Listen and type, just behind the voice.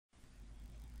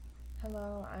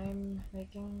Hello, I'm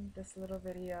making this little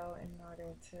video in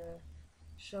order to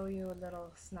show you a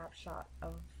little snapshot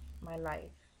of my life.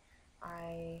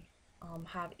 I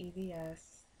have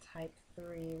EDS type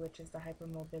 3, which is the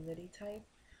hypermobility type.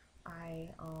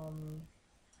 I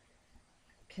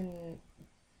can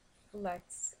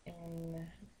flex in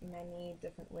many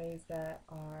different ways that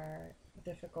are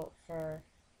difficult for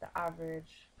the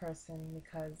average person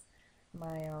because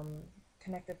my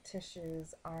connective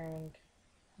tissues aren't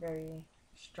very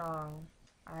strong.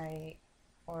 I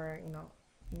or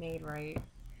made right.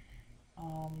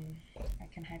 I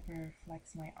can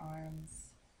hyperflex my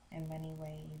arms in many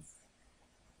ways,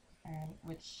 and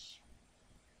which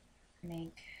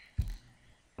make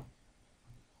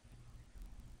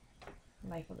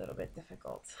life a little bit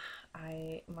difficult.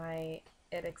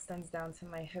 It extends down to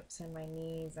my hips and my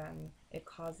knees, and it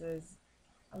causes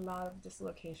a lot of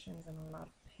dislocations and a lot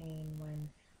of pain when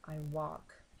I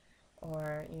walk,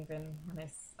 or even when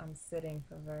I'm sitting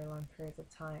for very long periods of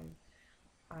time.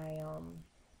 I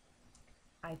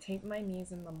I tape my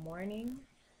knees in the morning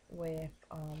with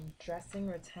dressing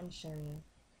retention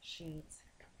sheets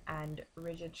and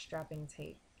rigid strapping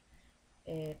tape.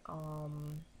 It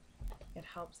it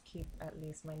helps keep at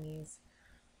least my knees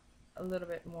a little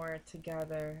bit more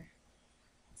together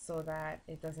so that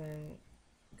it doesn't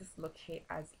dislocate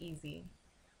as easy.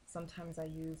 Sometimes I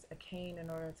use a cane in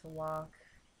order to walk.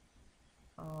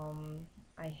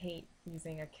 I hate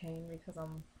using a cane because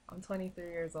I'm 23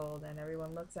 years old and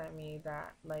everyone looks at me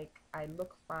that like I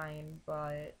look fine,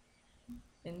 but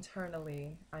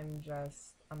internally I'm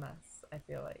just a mess. I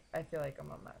feel like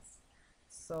I'm a mess.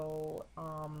 So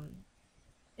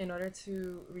in order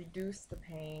to reduce the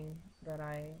pain that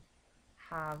I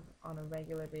have on a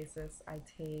regular basis, I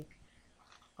take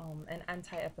an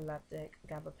anti-epileptic,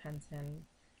 gabapentin,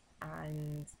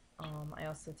 and I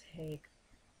also take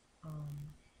um,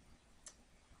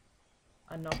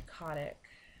 a narcotic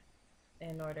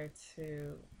in order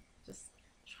to just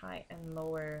try and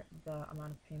lower the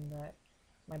amount of pain that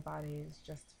my body is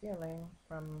just feeling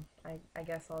from, I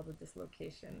guess, all the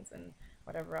dislocations and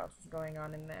whatever else is going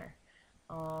on in there.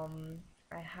 Um,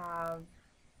 I have,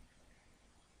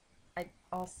 I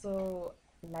also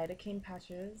lidocaine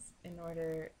patches in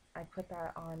order, I put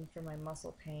that on for my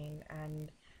muscle pain,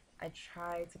 and I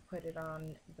try to put it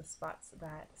on the spots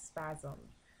that spasm.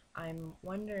 I'm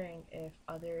wondering if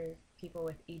other people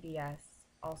with EDS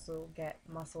also get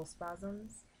muscle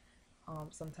spasms.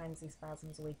 Sometimes these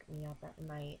spasms wake me up at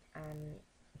night, and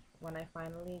when I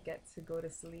finally get to go to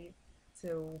sleep,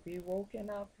 to be woken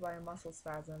up by a muscle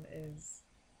spasm is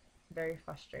very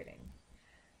frustrating.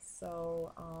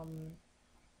 So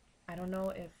I don't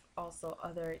know if also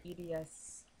other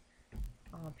EDS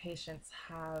patients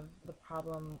have the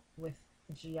problem with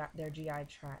their GI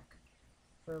tract.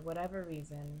 For whatever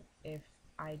reason, if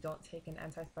I don't take an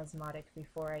antispasmodic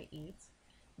before I eat,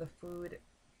 the food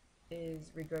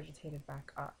is regurgitated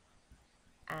back up.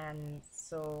 And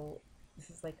so this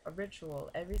is like a ritual.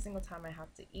 Every single time I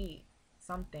have to eat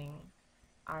something,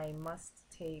 I must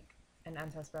take an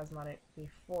antispasmodic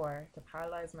before to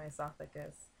paralyze my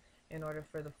esophagus in order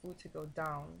for the food to go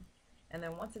down. And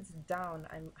then once it's down,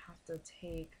 I have to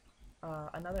take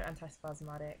another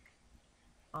antispasmodic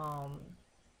um,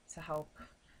 to help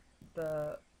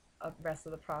the rest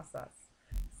of the process.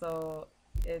 So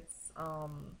it's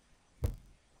um,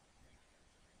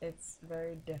 it's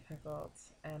very difficult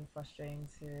and frustrating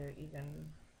to even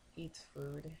eat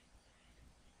food.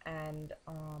 And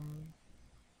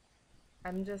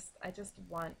I just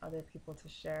want other people to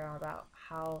share about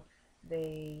how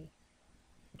they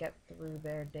get through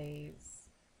their days.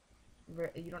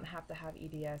 You don't have to have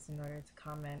EDS in order to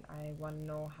comment. I want to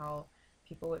know how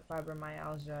people with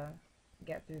fibromyalgia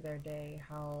get through their day,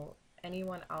 how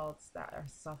anyone else that are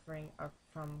suffering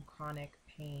from chronic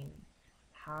pain,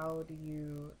 how do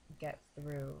you get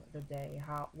through the day?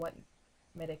 What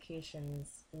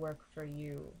medications work for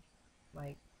you?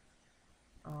 Like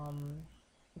um,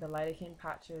 the lidocaine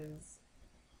patches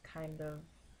kind of,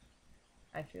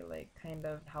 I feel like kind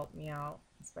of helped me out,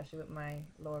 especially with my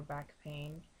lower back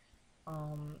pain.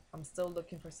 I'm still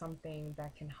looking for something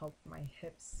that can help my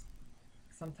hips.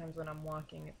 Sometimes when I'm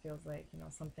walking, it feels like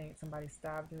somebody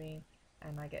stabbed me,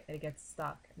 and it gets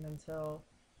stuck, and until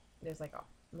there's like a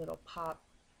little pop,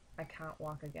 I can't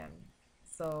walk again.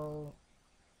 So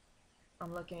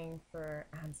I'm looking for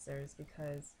answers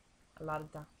because a lot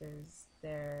of doctors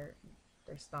they're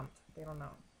stumped. They don't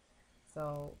know.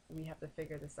 So we have to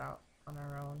figure this out on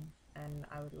our own, and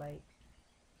I would like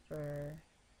for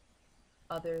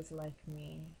others like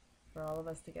me, for all of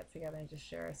us to get together and just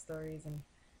share our stories and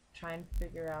try and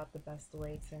figure out the best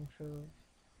way to improve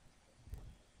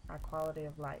our quality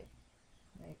of life.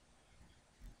 Like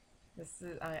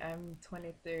I'm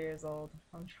 23 years old.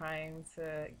 I'm trying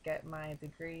to get my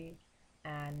degree,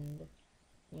 and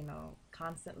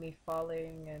constantly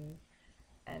falling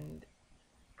and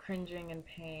cringing in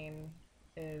pain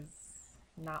is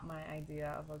not my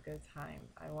idea of a good time.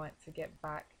 I want to get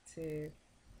back to,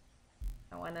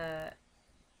 I want to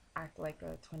act like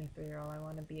a 23-year-old. I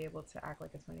want to be able to act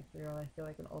like a 23-year-old. I feel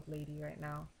like an old lady right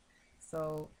now.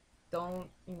 So don't,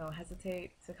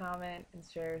 hesitate to comment and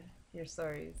share your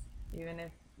stories. Even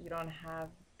if you don't have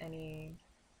any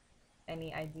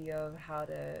idea of how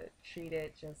to treat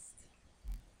it, just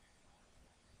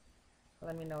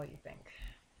let me know what you think.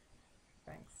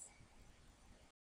 Thanks.